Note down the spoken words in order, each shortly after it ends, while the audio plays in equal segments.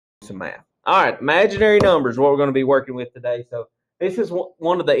some math. All right, imaginary numbers, what we're going to be working with today. So this is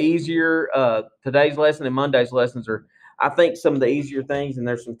one of the easier, today's lesson and Monday's lessons are, I think, some of the easier things, and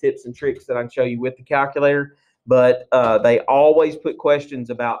there's some tips and tricks that I can show you with the calculator, but they always put questions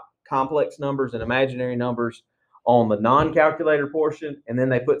about complex numbers and imaginary numbers on the non-calculator portion, and then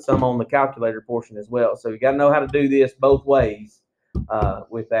they put some on the calculator portion as well. So you got to know how to do this both ways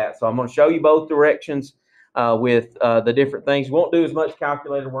with that. So I'm going to show you both directions with the different things. We won't do as much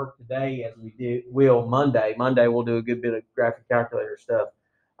calculator work today as we will Monday. Monday we'll do a good bit of graphic calculator stuff,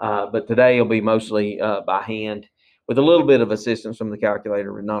 but today will be mostly by hand with a little bit of assistance from the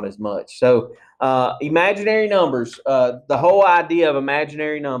calculator, but not as much. So imaginary numbers, the whole idea of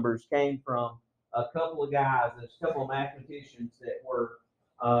imaginary numbers came from a couple of guys, a couple of mathematicians that were,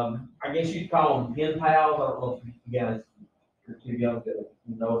 I guess you'd call them pen pals. I don't know if you guys are too young to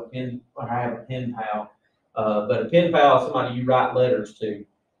know a pen or have a pen pal. But a pen pal is somebody you write letters to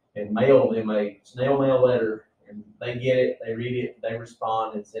and mail them a snail mail letter, and they get it, they read it, they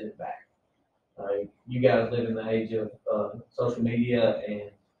respond, and send it back. You guys live in the age of social media and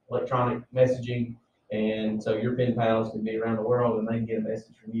electronic messaging, and so your pen pals can be around the world and they can get a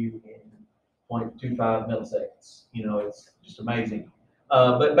message from you in 0.25 milliseconds. You know, it's just amazing.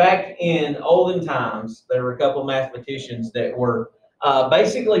 But back in olden times, there were a couple of mathematicians that were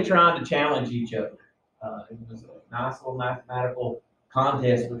basically trying to challenge each other. It was a nice little mathematical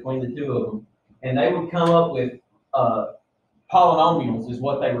contest between the two of them, and they would come up with polynomials is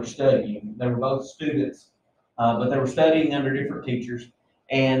what they were studying. They were both students, but they were studying under different teachers,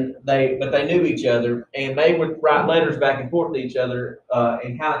 and they knew each other, and they would write letters back and forth to each other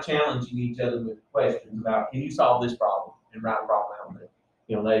and kind of challenging each other with questions about, can you solve this problem, and write a problem out of it.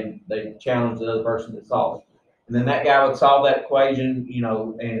 You know, they challenged the other person to solve it, and then that guy would solve that equation, you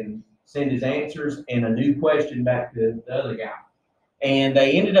know, and send his answers and a new question back to the other guy. And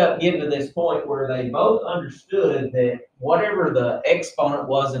they ended up getting to this point where they both understood that whatever the exponent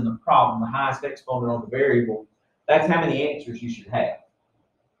was in the problem, the highest exponent on the variable, that's how many answers you should have.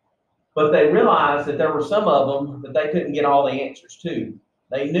 But they realized that there were some of them that they couldn't get all the answers to.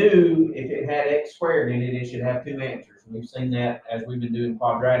 They knew if it had x squared in it, it should have 2 answers. And we've seen that as we've been doing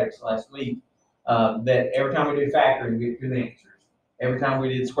quadratics last week, that every time we do factoring, we get 2 answers. Every time we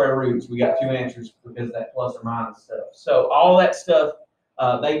did square roots, we got 2 answers because of that plus or minus stuff. So all that stuff,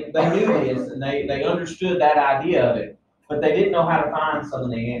 they knew this, and they understood that idea of it, but they didn't know how to find some of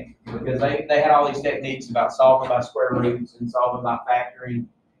the answers because they had all these techniques about solving by square roots and solving by factoring,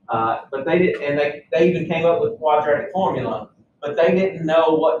 but they did, and they even came up with quadratic formula, but they didn't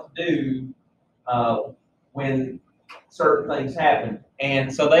know what to do when certain things happen.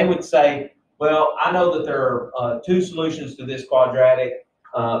 And so they would say, well, I know that there are 2 solutions to this quadratic,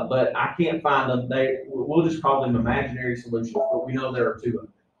 but I can't find them. We'll just call them imaginary solutions, but we know there are 2 of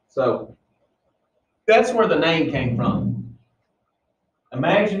them. So that's where the name came from.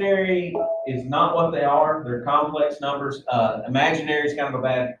 Imaginary is not what they are. They're complex numbers. Imaginary is kind of a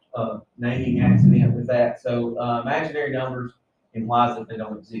bad naming accident with that. So imaginary numbers implies that they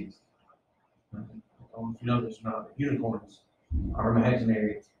don't exist. I don't know if you know this or not, but unicorns are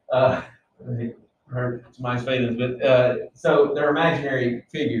imaginary. Hurt somebody's feelings, but so they're imaginary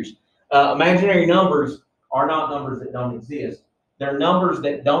figures. Imaginary numbers are not numbers that don't exist. They're numbers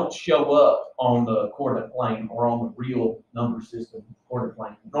that don't show up on the coordinate plane or on the real number system coordinate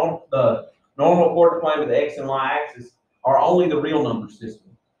plane. The normal coordinate plane with the x and y axis are only the real number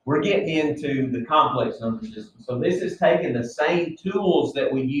system. We're getting into the complex number system. So this is taking the same tools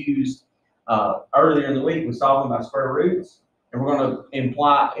that we used earlier in the week with solving by square roots, and we're going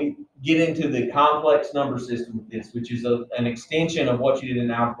to get into the complex number system with this, which is an extension of what you did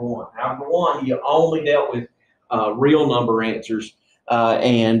in Algebra 1. Algebra 1, you only dealt with real number answers,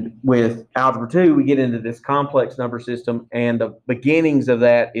 and with Algebra 2, we get into this complex number system, and the beginnings of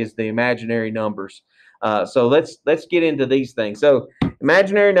that is the imaginary numbers. So let's get into these things. So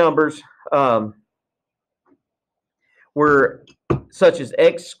imaginary numbers were such as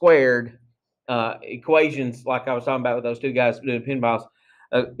x squared, equations like I was talking about with those 2 guys doing pin balls.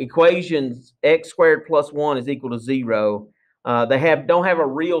 Equations x squared plus 1 is equal to 0. They don't have a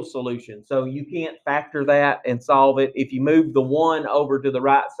real solution, so you can't factor that and solve it. If you move the 1 over to the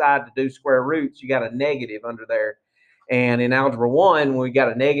right side to do square roots, you got a negative under there. And in Algebra 1, when we got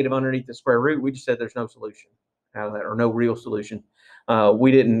a negative underneath the square root, we just said there's no solution out of that, or no real solution.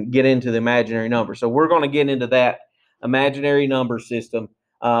 We didn't get into the imaginary number. So we're going to get into that imaginary number system.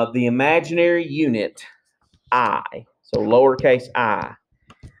 The imaginary unit, I, so lowercase I.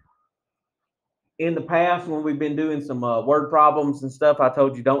 In the past, when we've been doing some word problems and stuff, I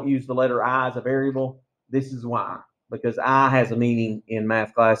told you don't use the letter I as a variable. This is why. because I has a meaning in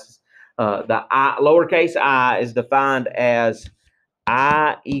math classes. The I, lowercase I, is defined as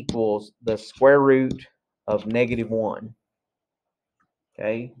I equals the square root of -1.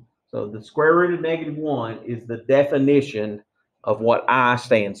 Okay, so the square root of -1 is the definition of what I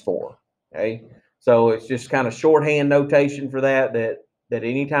stands for. Okay, so it's just kind of shorthand notation for that. That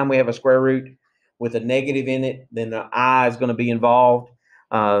anytime we have a square root with a negative in it, then the I is going to be involved.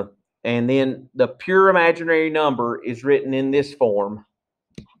 And then the pure imaginary number is written in this form,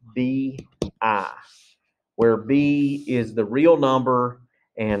 BI, where B is the real number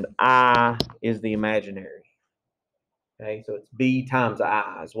and I is the imaginary. Okay, so it's B times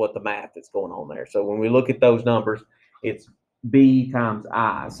I is what the math that's going on there. So when we look at those numbers, it's B times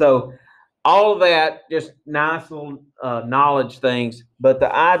I. So all of that, just nice little knowledge things. But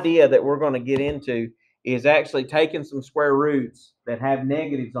the idea that we're going to get into is actually taking some square roots that have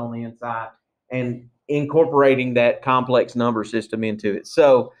negatives on the inside and incorporating that complex number system into it.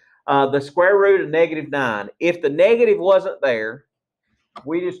 So the square root of -9, if the negative wasn't there,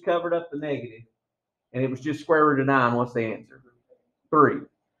 we just covered up the negative and it was just square root of 9. What's the answer? 3.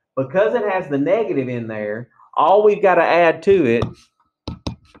 Because it has the negative in there, all we've got to add to it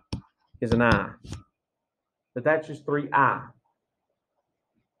is an I. But that's just 3I.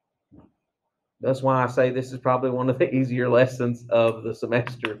 That's why I say this is probably one of the easier lessons of the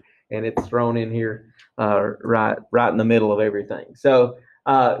semester, and it's thrown in here right in the middle of everything. So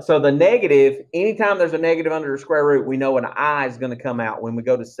the negative, anytime there's a negative under the square root, we know an I is going to come out when we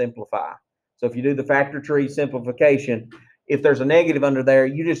go to simplify. So if you do the factor tree simplification, if there's a negative under there,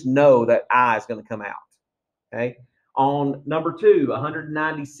 you just know that I is going to come out. Okay. On number 2,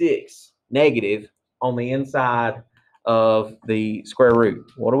 196 negative on the inside of the square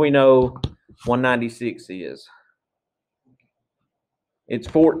root. What do we know 196 is? It's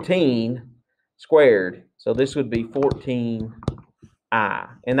 14 squared. So this would be 14I.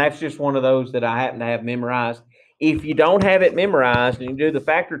 And that's just one of those that I happen to have memorized. If you don't have it memorized and you do the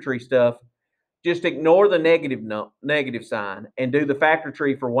factor tree stuff, just ignore the negative sign and do the factor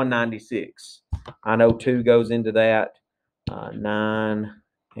tree for 196. I know 2 goes into that. 9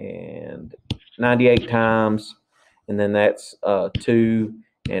 and 98 times. And then that's 2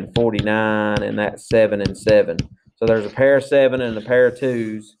 and 49. And that's 7 and 7. So there's a pair of 7 and a pair of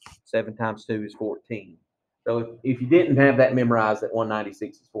 2s. 7 times 2 is 14. So if you didn't have that memorized, that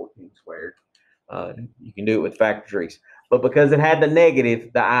 196 is 14 squared, you can do it with factor trees. But because it had the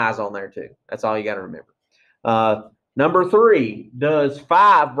negative, the I's on there too. That's all you got to remember. Number 3, does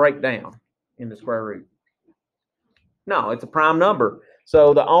 5 break down in the square root? No, it's a prime number.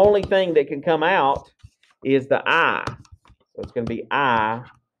 So the only thing that can come out is the I. So it's going to be I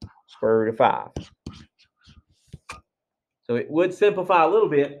square root of 5. So it would simplify a little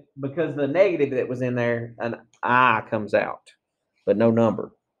bit because the negative that was in there, an I comes out, but no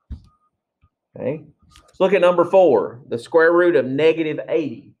number. Okay. Let's look at number 4, the square root of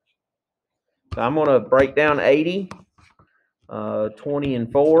 -80. So I'm going to break down 80. 20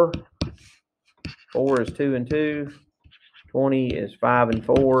 and 4. 4 is 2 and 2. 20 is 5 and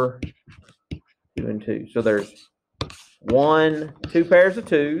 4. 2 and 2. So there's 2 pairs of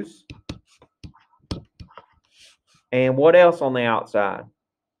 2s. And what else on the outside?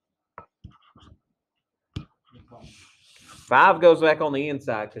 5 goes back on the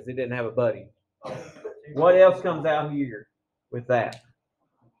inside because it didn't have a buddy. What else comes out here with that?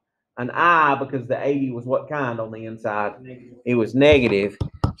 An I, because the 80 was what kind on the inside? It was negative.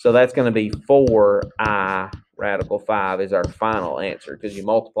 So that's going to be 4I radical 5 is our final answer because you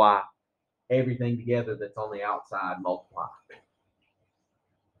multiply everything together that's on the outside, multiply.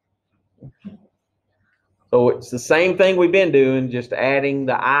 So it's the same thing we've been doing, just adding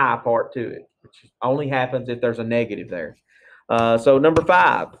the I part to it, which only happens if there's a negative there. So number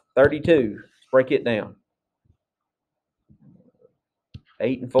 5, 32. Let's break it down.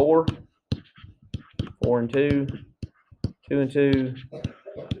 8 and 4. 4 and 2. 2 and 2.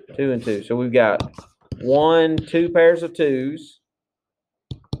 2 and 2. So we've got 2 pairs of 2s.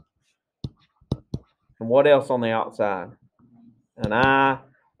 And what else on the outside? An I.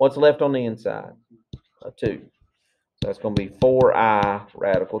 What's left on the inside? A 2. So that's going to be 4I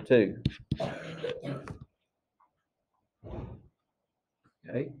radical 2.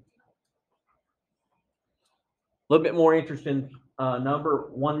 Okay. A little bit more interesting number,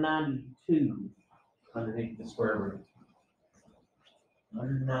 192 underneath the square root.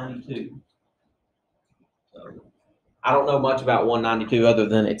 192. So I don't know much about 192 other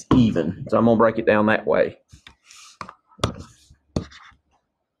than it's even. So I'm going to break it down that way.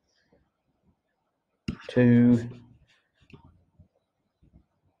 2,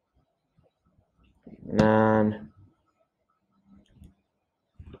 9,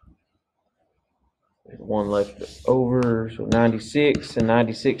 1 left over, so 96, and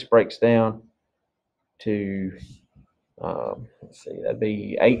 96 breaks down to, let's see, that'd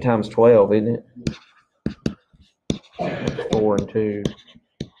be 8 times 12, isn't it? 4 and 2,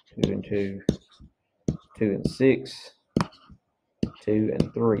 2 and 2, 2 and 6, 2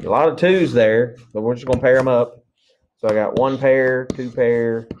 and 3. A lot of 2s there, but we're just going to pair them up. So I got 1 pair, 2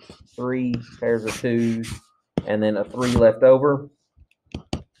 pair, 3 pairs of 2s, and then a 3 left over.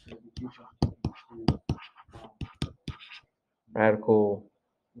 Radical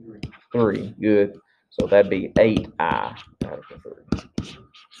 3, good. So that'd be 8i, radical 3.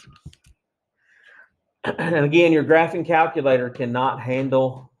 And again, your graphing calculator cannot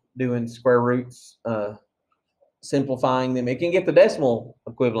handle doing square roots, simplifying them. It can get the decimal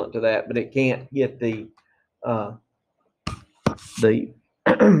equivalent to that, but it can't get the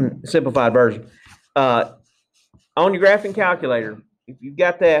simplified version. On your graphing calculator, if you've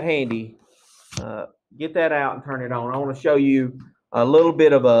got that handy, get that out and turn it on. I want to show you a little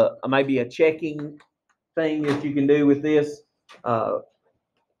bit of maybe a checking thing that you can do with this, and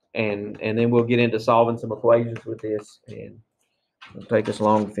then we'll get into solving some equations with this, and it'll take us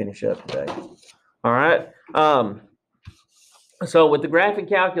long to finish up today. All right. So with the graphing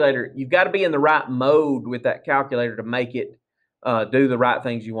calculator, you've got to be in the right mode with that calculator to make it do the right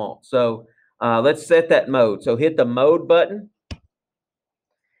things you want. So let's set that mode. So hit the mode button,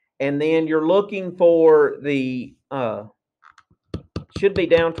 and then you're looking for the should be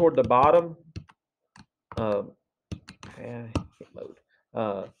down toward the bottom.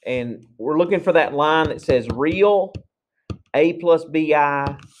 And we're looking for that line that says real a plus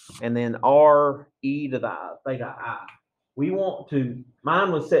bi, and then r e to the theta I. We want to,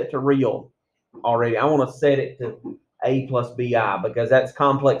 mine was set to real already. I want to set it to a plus bi because that's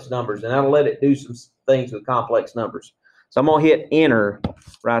complex numbers, and that'll let it do some things with complex numbers. So I'm going to hit enter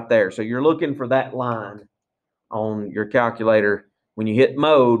right there. So you're looking for that line on your calculator. When you hit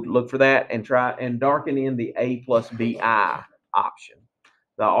mode, look for that and try and darken in the a plus bi option.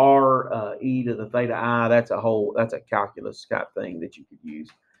 The r e to the theta I, that's a calculus type thing that you could use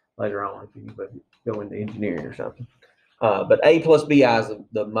later on if you go into engineering or something. But a plus bi is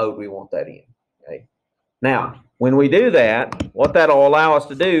the mode we want that in. Okay. Now, when we do that, what that'll allow us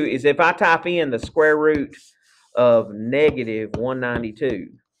to do is if I type in the square root of negative 192,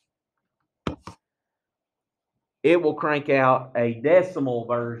 it will crank out a decimal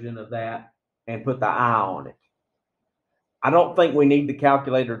version of that and put the I on it. I don't think we need the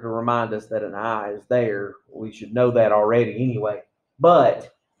calculator to remind us that an I is there. We should know that already anyway.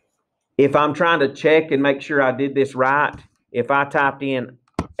 But if I'm trying to check and make sure I did this right, if I typed in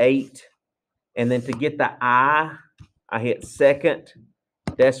 8 and then to get the I hit second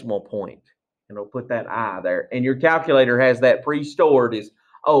decimal point, and it'll put that I there. And your calculator has that pre-stored as,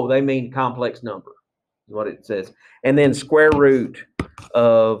 oh, they mean complex number, is what it says. And then square root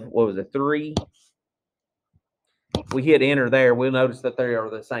of, what was it, 3? We hit enter there, we'll notice that they are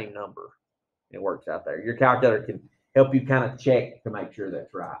the same number. It works out there. Your calculator can help you kind of check to make sure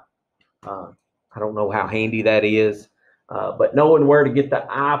that's right. I don't know how handy that is, but knowing where to get the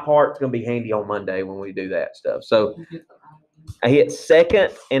I part is going to be handy on Monday when we do that stuff. So I hit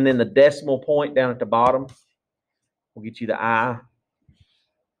second, and then the decimal point down at the bottom will get you the I.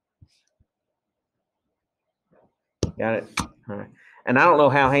 Got it? All right. And I don't know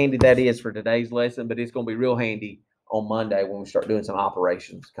how handy that is for today's lesson, but it's going to be real handy on Monday when we start doing some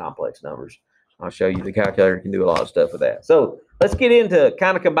operations, complex numbers. I'll show you the calculator can do a lot of stuff with that. So let's get into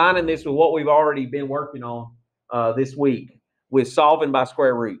kind of combining this with what we've already been working on this week with solving by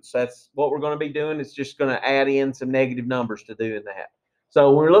square roots. That's what we're going to be doing. It's just going to add in some negative numbers to doing that.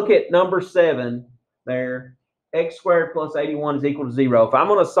 So when we look at number 7 there, x squared plus 81 is equal to 0. If I'm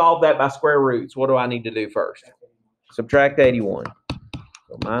going to solve that by square roots, what do I need to do first? Subtract 81.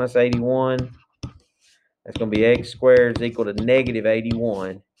 So minus 81, that's going to be x squared is equal to negative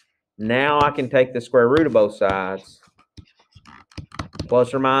 81. Now I can take the square root of both sides,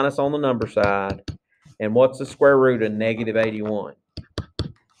 plus or minus on the number side. And what's the square root of negative 81?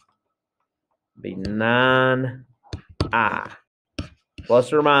 Be 9i,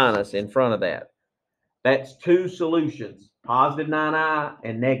 plus or minus in front of that. That's 2 solutions. Positive 9i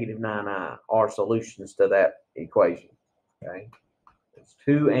and negative 9i are solutions to that equation. Okay, there's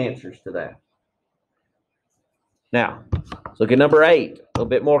 2 answers to that. Now, let's look at number 8. A little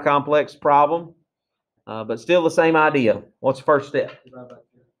bit more complex problem, but still the same idea. What's the first step?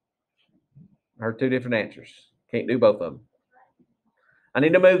 I heard 2 different answers. Can't do both of them. I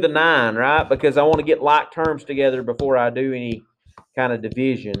need to move the 9, right? Because I want to get like terms together before I do any kind of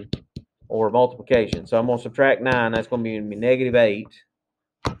division or multiplication. So I'm going to subtract 9. That's going to be negative 8.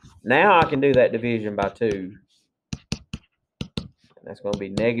 Now I can do that division by 2. And that's going to be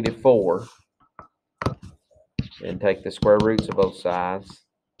 -4. Then take the square roots of both sides.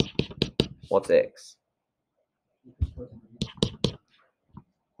 What's x?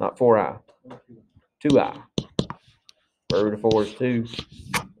 Not 4i. 2i. Square root of 4 is 2.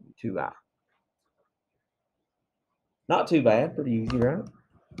 2i. Not too bad. Pretty easy, right?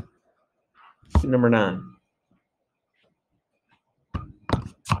 Number 9.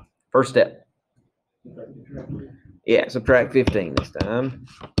 First step. Yeah, subtract 15 this time.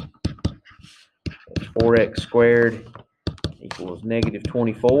 4x squared equals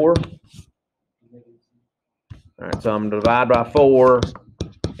 -24. All right, so I'm going to divide by 4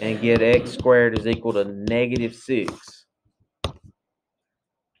 and get x squared is equal to -6.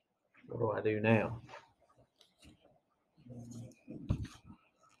 What do I do now?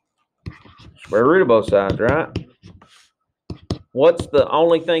 Square root of both sides, right? What's the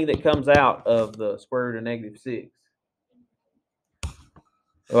only thing that comes out of the square root of -6?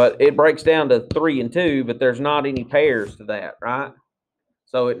 Well, it breaks down to 3 and 2, but there's not any pairs to that, right?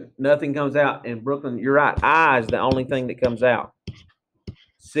 So nothing comes out. And Brooklyn, you're right. I is the only thing that comes out.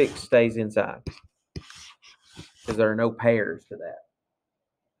 6 stays inside because there are no pairs to that.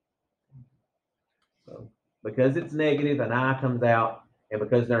 So because it's negative, an I comes out, and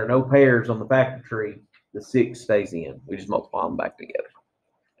because there are no pairs on the factor tree, the 6 stays in. We just multiply them back together.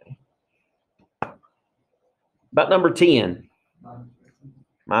 Okay. About number 10.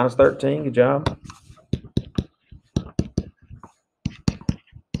 -13. Good job.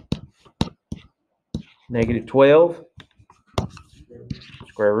 -12.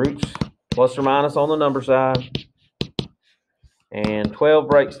 Square roots, plus or minus on the number side. And 12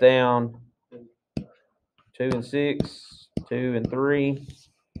 breaks down 2 and 6, 2 and 3.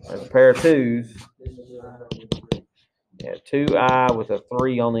 There's a pair of 2s. Yeah, 2i with a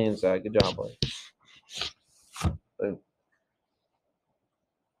 3 on the inside. Good job, buddy. Boom.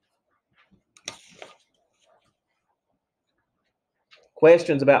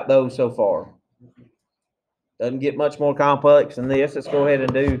 Questions about those so far? Doesn't get much more complex than this. Let's go ahead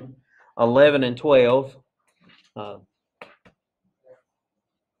and do 11 and 12.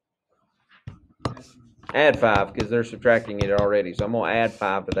 Add 5 because they're subtracting it already. So I'm going to add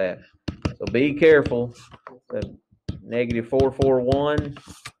 5 to that. So be careful. -441.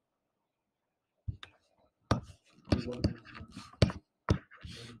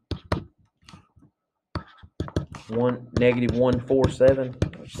 -147.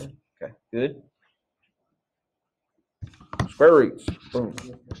 Okay, good. Square roots. Boom.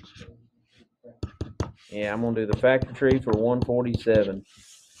 Yeah, I'm going to do the factor tree for 147.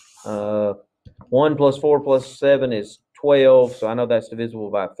 1 plus 4 plus 7 is 12, so I know that's divisible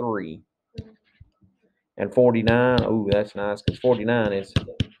by 3. And 49, oh, that's nice, because 49 is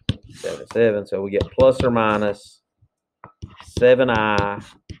 7, so we get plus or minus 7i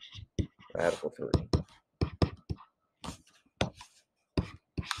radical 3.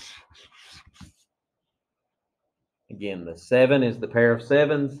 Again, the 7 is the pair of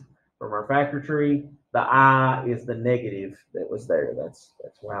 7s from our factor tree. The I is the negative that was there. That's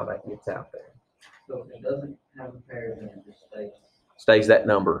how that gets out there. So if it doesn't have a pair, then it just stays that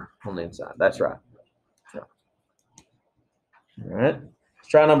number on the inside. That's right. Yeah. All right. Let's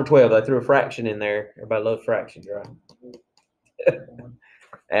try number 12. I threw a fraction in there. Everybody loves fractions, right?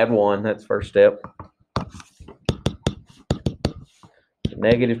 Add 1. That's the first step.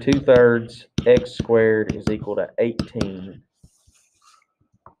 -2/3 x squared is equal to 18.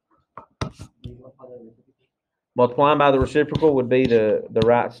 Multiplying by the reciprocal would be the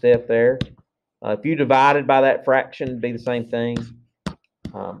right step there. If you divided by that fraction, it'd be the same thing.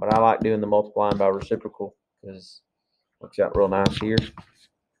 But I like doing the multiplying by reciprocal because it works out real nice here.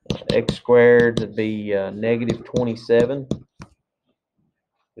 X squared would be -27.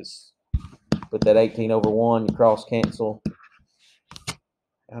 Just put that 18 over 1, you cross cancel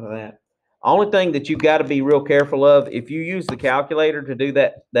out of that. Only thing that you've got to be real careful of, if you use the calculator to do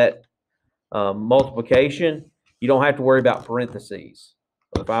that multiplication, you don't have to worry about parentheses.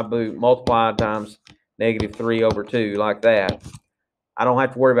 So if I multiply times -3 over 2 like that, I don't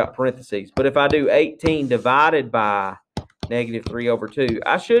have to worry about parentheses. But if I do 18 divided by -3 over 2,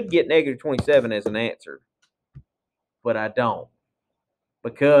 I should get -27 as an answer. But I don't.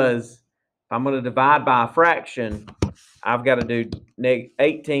 Because if I'm going to divide by a fraction, I've got to do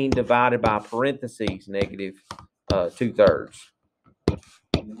 18 divided by parentheses -2/3.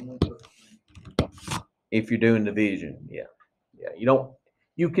 If you're doing division, yeah.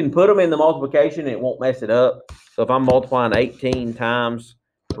 You can put them in the multiplication and it won't mess it up. So if I'm multiplying 18 times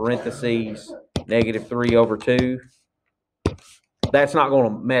parentheses -3 over 2, that's not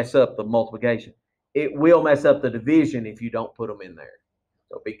going to mess up the multiplication. It will mess up the division if you don't put them in there.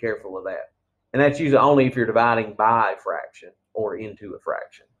 So be careful of that. And that's usually only if you're dividing by a fraction or into a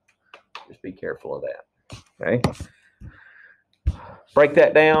fraction. Just be careful of that. Okay. Break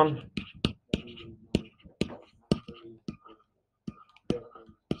that down.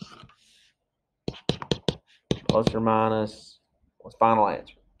 Plus or minus. What's final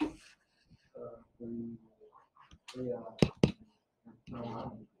answer?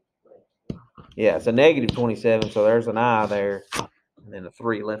 Yeah, it's a negative 27, so there's an I there, and then a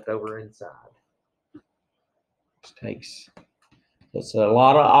 3 left over inside. It's a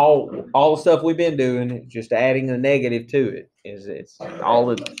lot of all the stuff we've been doing, just adding a negative to it. It's all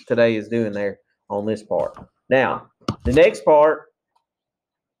that today is doing there on this part. Now, the next part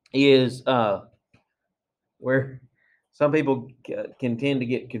is where some people can tend to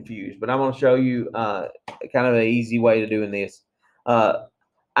get confused, but I'm going to show you kind of an easy way to doing this.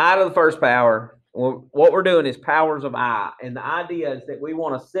 I to the first power, what we're doing is powers of I, and the idea is that we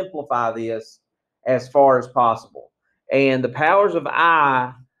want to simplify this as far as possible. And the powers of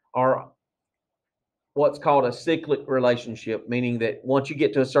I are what's called a cyclic relationship, meaning that once you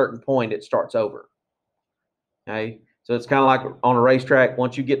get to a certain point, it starts over. Okay, so it's kind of like on a racetrack.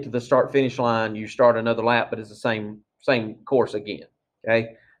 Once you get to the start-finish line, you start another lap, but it's the same course again.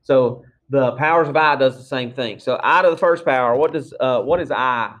 Okay, so the powers of I does the same thing. So I to the first power, what is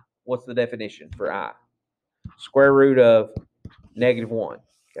I? What's the definition for I? Square root of -1.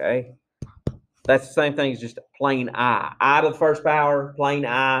 Okay, that's the same thing as just plain I. I to the first power, plain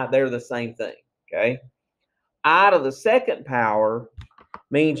I, they're the same thing. Okay, I to the second power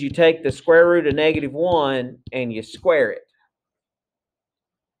means you take the square root of -1 and you square it.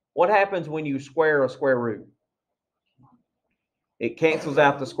 What happens when you square a square root? It cancels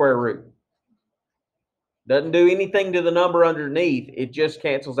out the square root. Doesn't do anything to the number underneath. It just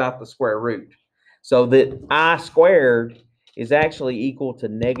cancels out the square root. So that I squared is actually equal to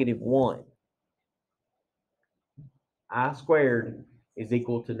 -1. I squared is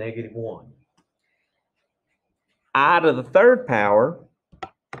equal to -1. I to the third power,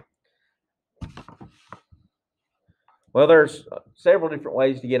 well, there's several different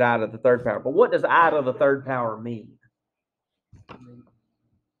ways to get I to the third power. But what does I to the third power mean?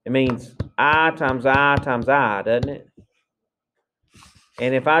 It means I times I times I, doesn't it?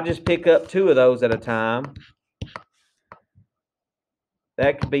 And if I just pick up 2 of those at a time,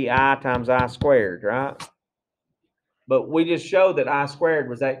 that could be I times I squared, right? But we just showed that I squared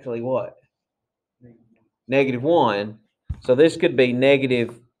was actually what? -1. So this could be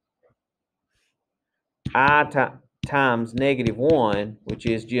negative I times -1, which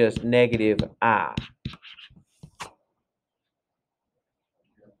is just negative I.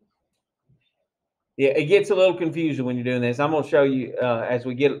 Yeah, it gets a little confusing when you're doing this. I'm going to show you as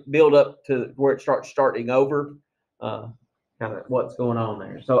we build up to where it starts starting over, kind of what's going on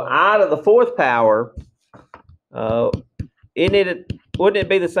there. So I to the fourth power, wouldn't it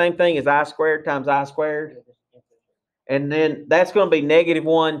be the same thing as I squared times I squared? And then that's going to be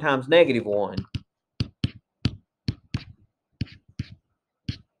 -1 times -1,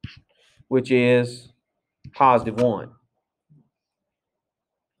 which is +1.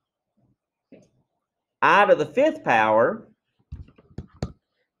 I to the fifth power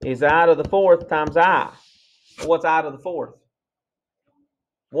is I to the fourth times I. What's I to the fourth?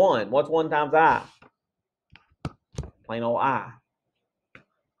 1. What's 1 times I? Plain old I.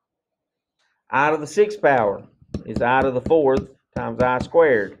 I to the sixth power is I to the fourth times I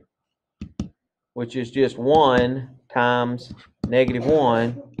squared, which is just 1 times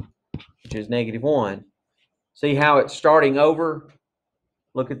 -1, which is -1. See how it's starting over?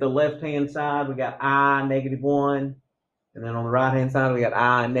 Look at the left-hand side. We got I, -1. And then on the right-hand side, we got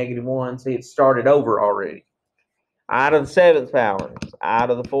I and -1. See, it started over already. I to the seventh power is I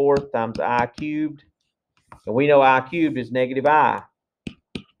to the fourth times I cubed. And we know I cubed is -I.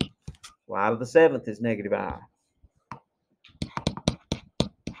 Well, I to the seventh is -I.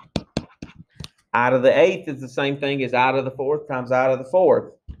 I to the eighth is the same thing as I to the fourth times I to the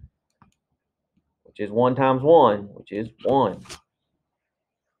fourth, which is 1 times 1, which is 1.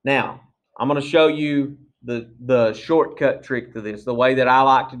 Now, I'm going to show you the shortcut trick to this, the way that I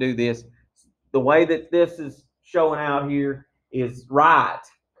like to do this. The way that this is showing out here is right,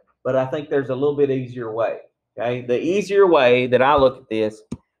 but I think there's a little bit easier way. Okay, the easier way that I look at this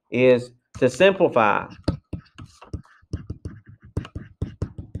is to simplify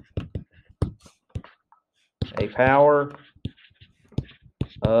a power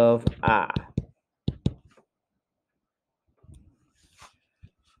of I.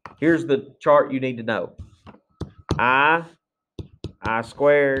 Here's the chart you need to know. I I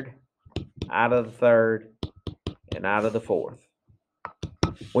squared, I to the third, and I to the fourth.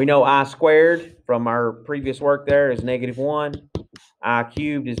 We know I squared from our previous work there is -1. I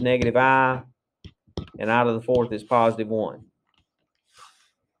cubed is -I. And I to the fourth is +1.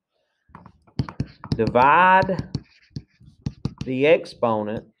 Divide the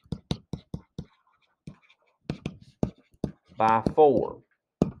exponent by 4.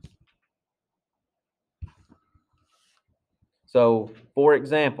 So, for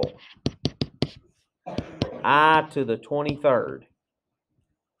example, I to the 23rd.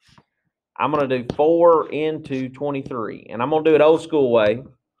 I'm going to do 4 into 23. And I'm going to do it old school way.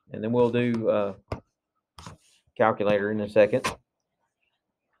 And then we'll do calculator in a second.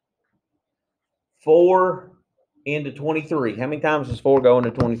 4 into 23. How many times does 4 go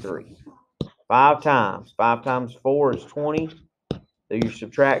into 23? 5 times. 5 times 4 is 20. Do your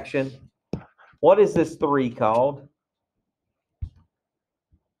subtraction. What is this 3 called?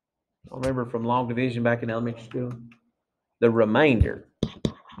 I remember from long division back in elementary school. The remainder.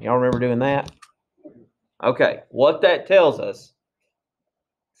 Y'all remember doing that? Okay. What that tells us,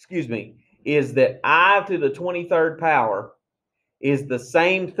 is that I to the 23rd power is the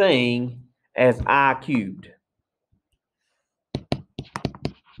same thing as I cubed.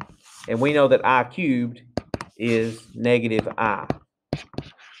 And we know that I cubed is -I.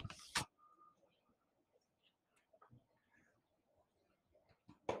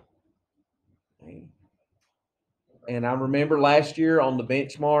 And I remember last year on the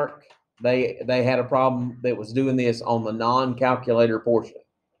benchmark, they had a problem that was doing this on the non-calculator portion.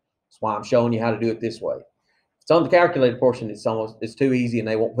 That's why I'm showing you how to do it this way. If it's on the calculator portion, it's too easy, and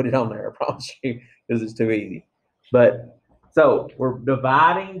they won't put it on there, I promise you, because it's too easy. But so we're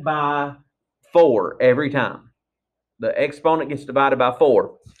dividing by 4 every time. The exponent gets divided by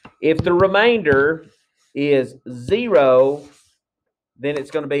 4. If the remainder is 0, then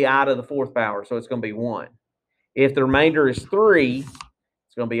it's going to be I to the 4th power, so it's going to be 1. If the remainder is 3,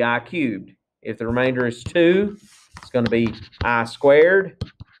 it's going to be I cubed. If the remainder is 2, it's going to be I squared.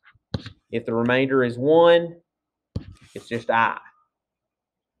 If the remainder is 1, it's just I.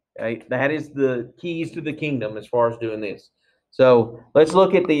 Okay? That is the keys to the kingdom as far as doing this. So let's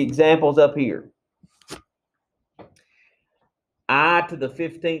look at the examples up here. I to the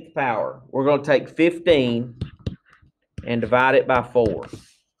 15th power. We're going to take 15 and divide it by 4.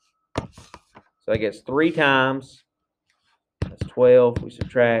 So that gets 3 times. That's 12. We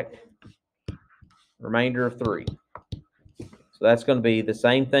subtract remainder of 3. So that's going to be the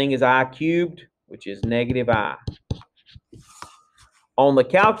same thing as I cubed, which is -I. On the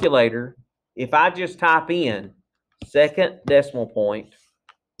calculator, if I just type in second decimal point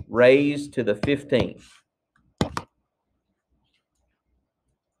raised to the 15th,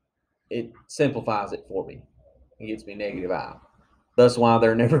 it simplifies it for me. It gets me -I. That's why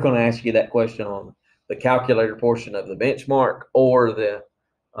they're never going to ask you that question on the calculator portion of the benchmark or the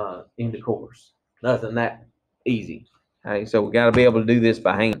in the course. Nothing that easy. Okay, so we got to be able to do this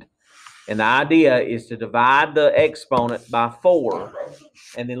by hand. And the idea is to divide the exponent by 4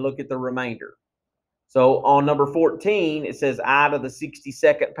 and then look at the remainder. So on number 14, it says I to the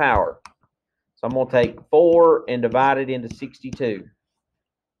 62nd power. So I'm going to take 4 and divide it into 62.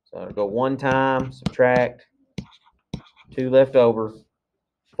 So I'll go 1 time, subtract, 2 left over.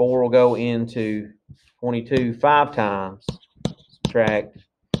 4 will go into 22 5 times, subtract,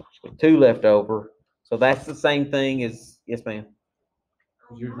 with 2 left over. So that's the same thing as, yes ma'am.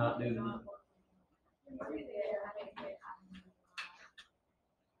 You're not doing it.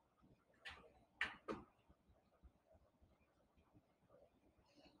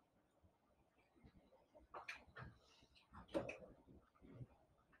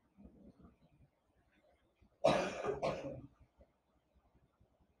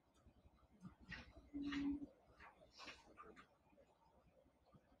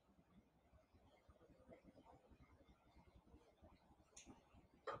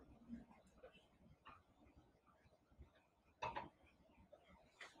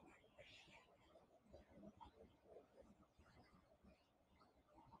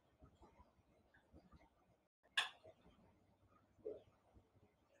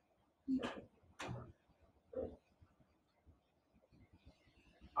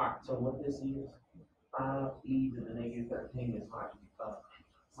 All right, so what this is, 5e to the -13 is like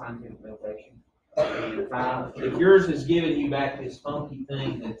scientific notation. If yours is giving you back this funky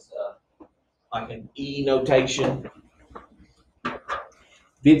thing that's like an E notation,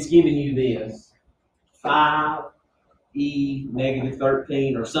 if it's giving you this 5e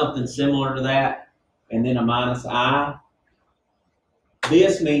 -13 or something similar to that, and then a -I,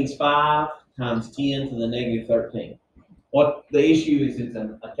 this means 5 times 10 to the -13. What the issue is, it's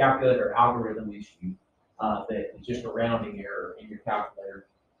a calculator algorithm issue that is just a rounding error in your calculator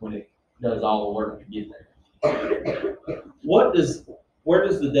when it does all the work to get there. Where does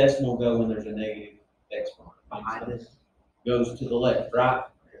the decimal go when there's a negative exponent? Goes to the left, right?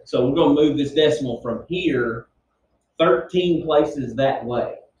 So we're going to move this decimal from here 13 places that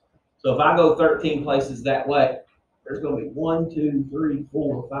way. So if I go 13 places that way, there's going to be 1, 2, 3,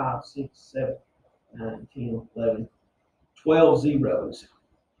 4, 5, 6, 7, 9, 10, 11, 12 zeros.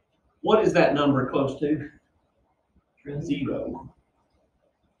 What is that number close to? 0.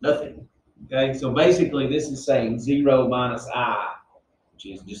 Nothing. Okay, so basically this is saying 0 minus I, which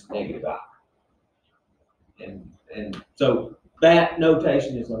is just negative I. And so that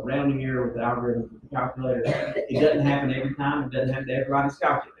notation is a rounding error with the algorithm with the calculator. It doesn't happen every time. It doesn't happen to everybody's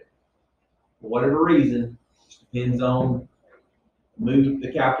calculator. For whatever reason, it depends on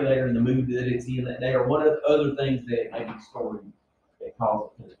the calculator and the mood that it's in that day, or what other things that may be stored that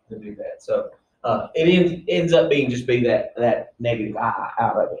cause it to do that. So it ends up being that negative I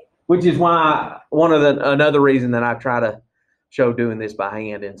out of it, which is why another reason that I try to show doing this by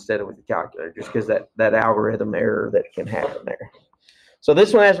hand instead of with the calculator, just because that algorithm error that can happen there. So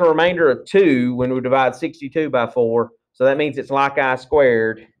this one has a remainder of 2 when we divide 62 by 4. So that means it's like I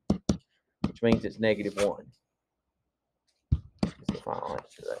squared, which means it's -1. That's the final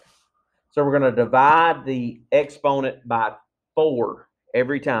answer there. So we're going to divide the exponent by 4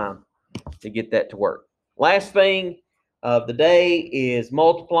 every time to get that to work. Last thing of the day is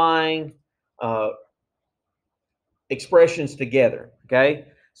multiplying expressions together, okay?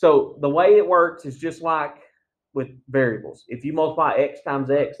 So the way it works is just like with variables. If you multiply x times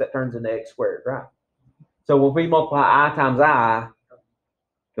x, that turns into x squared, right? So when we multiply I times I, it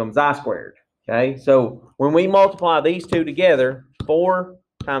becomes I squared, okay? So when we multiply these two together, 4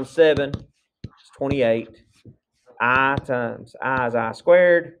 times 7 is 28. I times I is I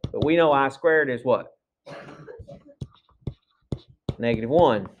squared, but we know I squared is what?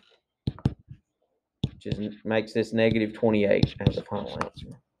 -1. Which makes this -28 as the final answer.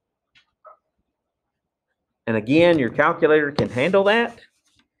 And again, your calculator can handle that.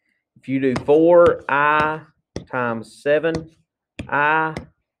 If you do 4I times 7I,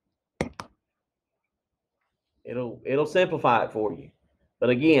 it'll simplify it for you. But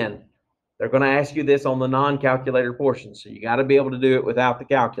again, they're going to ask you this on the non-calculator portion, so you got to be able to do it without the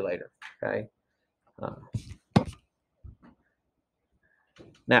calculator. Okay.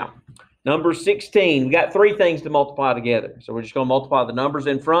 Now, number 16, we got 3 things to multiply together. So we're just going to multiply the numbers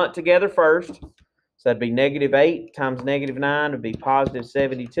in front together first. So that'd be -8 times -9 would be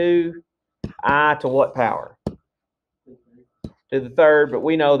 +72. I to what power? To the third, but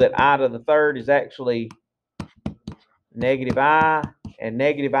we know that I to the third is actually -I, and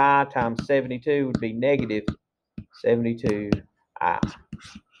 -I times 72 would be -72I.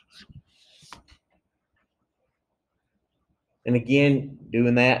 And again,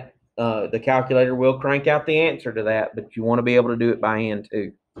 doing that, the calculator will crank out the answer to that, but you want to be able to do it by hand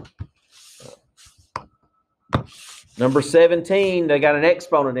too. Number 17, they got an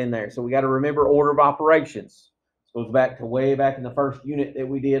exponent in there, so we got to remember order of operations. This goes back to way back in the first unit that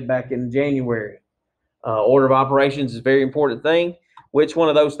we did back in January. Order of operations is a very important thing. Which one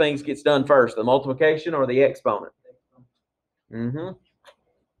of those things gets done first, the multiplication or the exponent?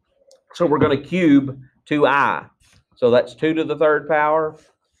 So we're going to cube 2I. So that's 2 to the third power,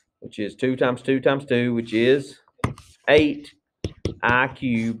 which is 2 times 2 times 2, which is 8I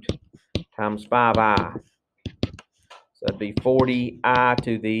cubed times 5I. So that'd be 40I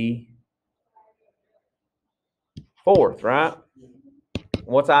to the 4th, right?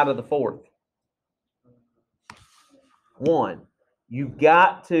 What's I to the 4th? 1. You've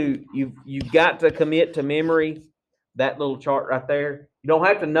got to commit to memory that little chart right there. You don't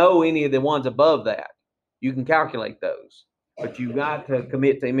have to know any of the ones above that. You can calculate those, but you've got to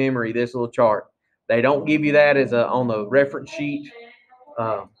commit to memory this little chart. They don't give you that as on the reference sheet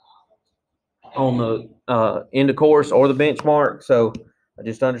on the end of course or the benchmark. So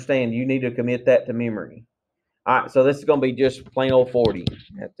just understand you need to commit that to memory. All right, so this is going to be just plain old 40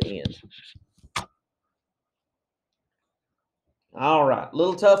 at the end. All right, a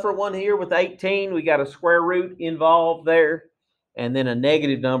little tougher one here with 18. We got a square root involved there, and then a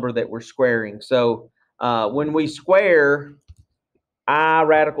negative number that we're squaring. So when we square I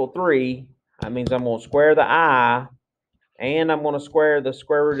radical 3, that means I'm going to square the I, and I'm going to square the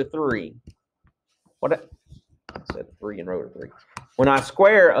square root of 3. I said 3 and root of 3. When I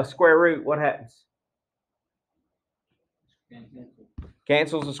square a square root, what happens?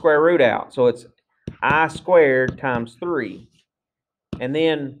 Cancels the square root out. So it's I squared times 3. And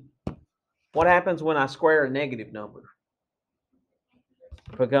then what happens when I square a negative number?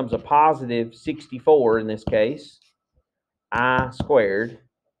 becomes a positive 64 in this case, I squared.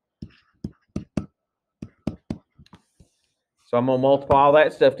 So I'm going to multiply all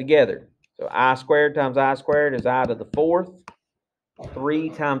that stuff together. So I squared times I squared is I to the 4th. 3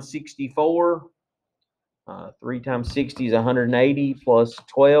 times 64. 3 times 60 is 180 plus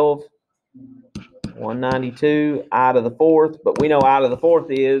 12. 192. I to the 4th. But we know I to the 4th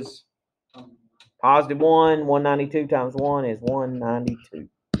is positive 1. 192 times 1 is 192.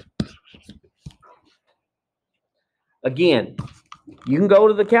 Again, you can go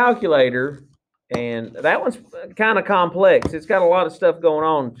to the calculator, and that one's kind of complex. It's got a lot of stuff going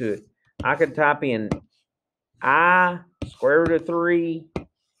on to it. I could type in I square root of 3,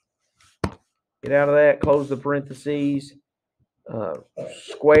 get out of that, close the parentheses,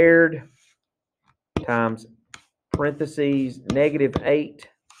 squared times parentheses negative 8I,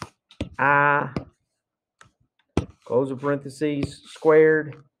 close the parentheses,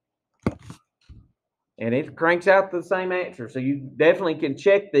 squared, and it cranks out the same answer. So you definitely can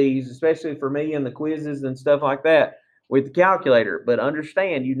check these, especially for me in the quizzes and stuff like that, with the calculator. But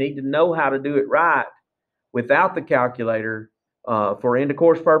understand, you need to know how to do it right without the calculator for end of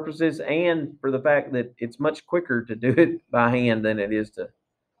course purposes, and for the fact that it's much quicker to do it by hand than it is to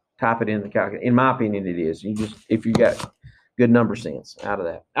type it in the calculator. In my opinion, it is. You just, if you got good number sense out of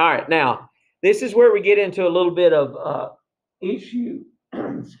that. All right, now this is where we get into a little bit of issue.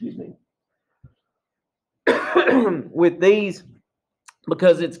 Excuse me. With these,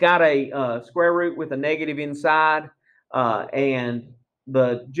 because it's got a square root with a negative inside, and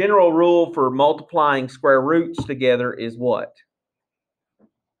the general rule for multiplying square roots together is what?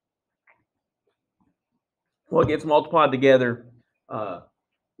 What gets multiplied together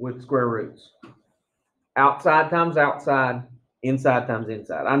with square roots? Outside times outside, inside times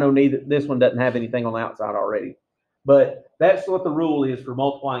inside. I know this one doesn't have anything on the outside already, but that's what the rule is for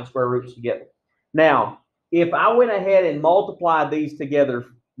multiplying square roots together. Now, if I went ahead and multiplied these together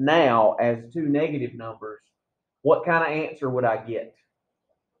now as two negative numbers, what kind of answer would I get?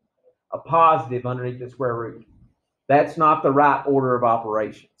 A positive underneath the square root. That's not the right order of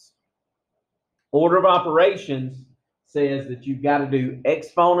operations. Order of operations says that you've got to do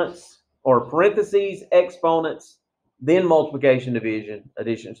exponents or parentheses, exponents, then multiplication, division,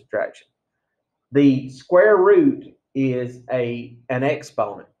 addition, subtraction. The square root is an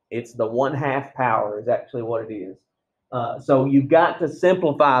exponent. It's the 1/2 power is actually what it is. So you've got to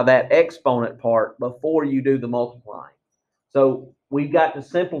simplify that exponent part before you do the multiplying. So we've got to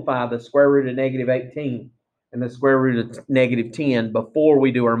simplify the square root of negative 18 and the square root of negative 10 before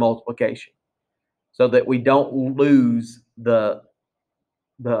we do our multiplication, so that we don't lose the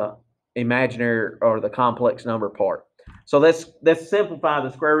imaginary or the complex number part. So let's simplify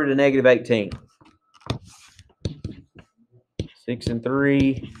the square root of negative 18. 6 and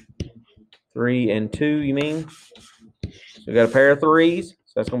 3, 3 and 2, you mean? So we got a pair of 3s.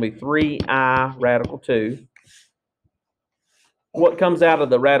 So that's going to be 3i radical 2. What comes out of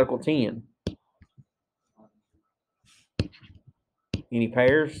the radical 10? Any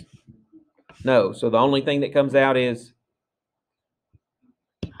pairs? No. So the only thing that comes out is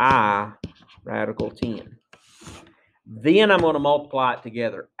I radical 10. Then I'm going to multiply it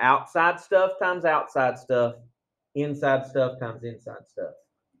together. Outside stuff times outside stuff. Inside stuff times inside stuff.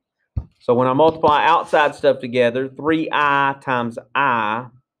 So when I multiply outside stuff together, 3i times I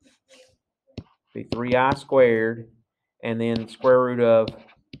be 3i squared, and then square root of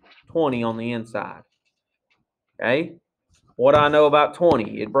 20 on the inside. Okay? What do I know about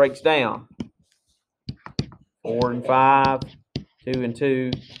 20? It breaks down. 4 and 5, 2 and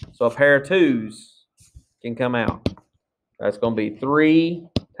 2. So a pair of 2s can come out. That's going to be 3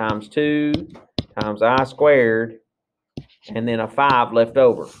 times 2 times I squared, and then a 5 left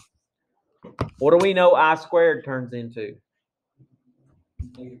over. What do we know I squared turns into?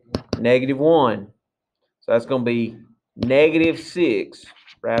 Negative 1. So that's going to be negative 6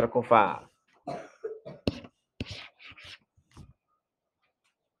 radical 5.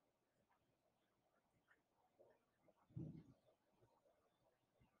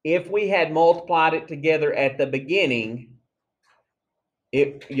 If we had multiplied it together at the beginning,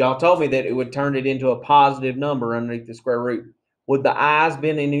 y'all told me that it would turn it into a positive number underneath the square root. Would the i's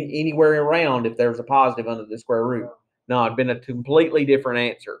been anywhere around if there was a positive under the square root? No, it'd been a completely different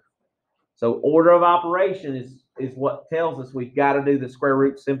answer. So order of operation is what tells us we've got to do the square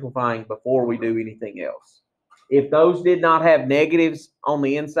root simplifying before we do anything else. If those did not have negatives on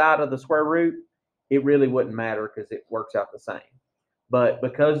the inside of the square root, it really wouldn't matter because it works out the same. But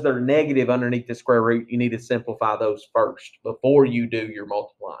because they're negative underneath the square root, you need to simplify those first before you do your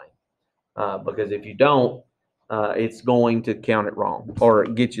multiplying. Because if you don't, it's going to count it wrong or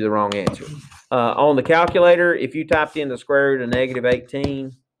get you the wrong answer. On the calculator, if you typed in the square root of negative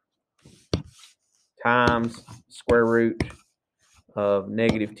 18 times square root of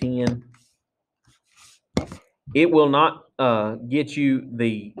negative 10, it will not get you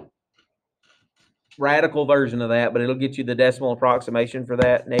the radical version of that, but it'll get you the decimal approximation for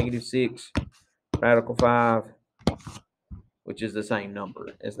that, negative 6 radical 5, which is the same number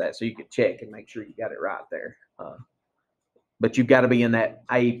as that. So you can check and make sure you got it right there. But you've got to be in that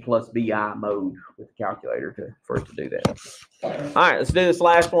A plus BI mode with the calculator for it to do that. All right, let's do this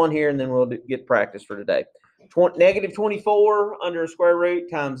last one here, and then we'll get practice for today. Negative 24 under a square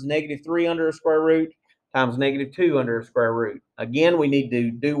root times negative 3 under a square root times negative 2 under a square root. Again, we need to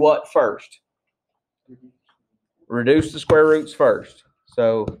do what first? Reduce the square roots first.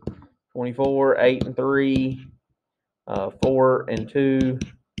 So 24, 8 and 3, 4 and 2,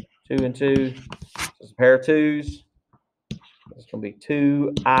 2 and 2. So it's a pair of 2's. It's going to be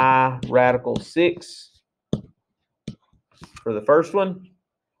 2i radical 6 for the first one.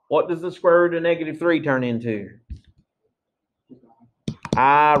 What does the square root of negative 3 turn into?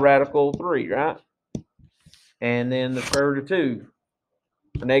 I radical 3, right? And then the square root of 2,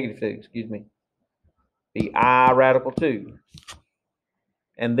 or negative 2, excuse me, be I radical 2.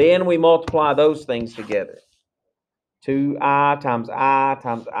 And then we multiply those things together. 2i times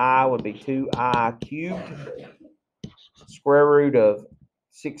I would be 2i cubed. Square root of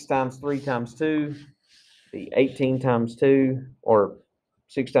 6 times 3 times 2 be 18 times 2, or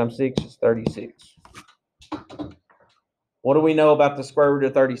 6 times 6 is 36. What do we know about the square root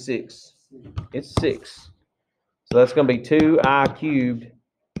of 36? It's 6. So that's going to be 2i cubed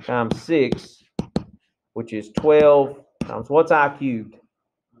times 6, which is 12 times what's I cubed?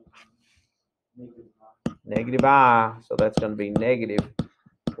 Negative I. So that's going to be negative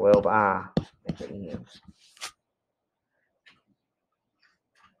 12i at the end.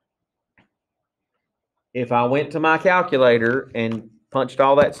 If I went to my calculator and punched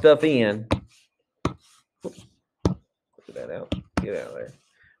all that stuff in, oops, put that out, get out of there.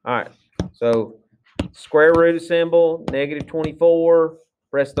 All right, so square root symbol, negative 24,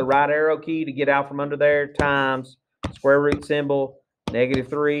 press the right arrow key to get out from under there, times square root symbol, negative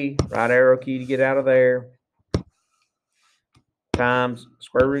 3, right arrow key to get out of there, times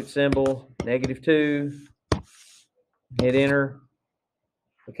square root symbol, negative 2, hit enter.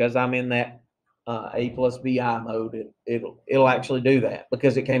 Because I'm in that A plus BI mode, it'll actually do that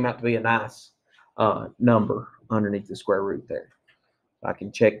because it came out to be a nice number underneath the square root there. I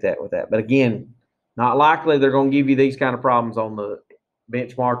can check that with that. But again, not likely they're going to give you these kind of problems on the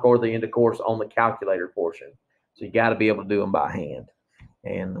benchmark or the end of course on the calculator portion. So you got to be able to do them by hand.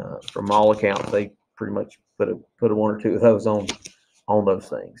 And from all accounts, they pretty much put a one or two of those on those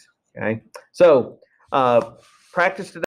things. Okay, so practice today.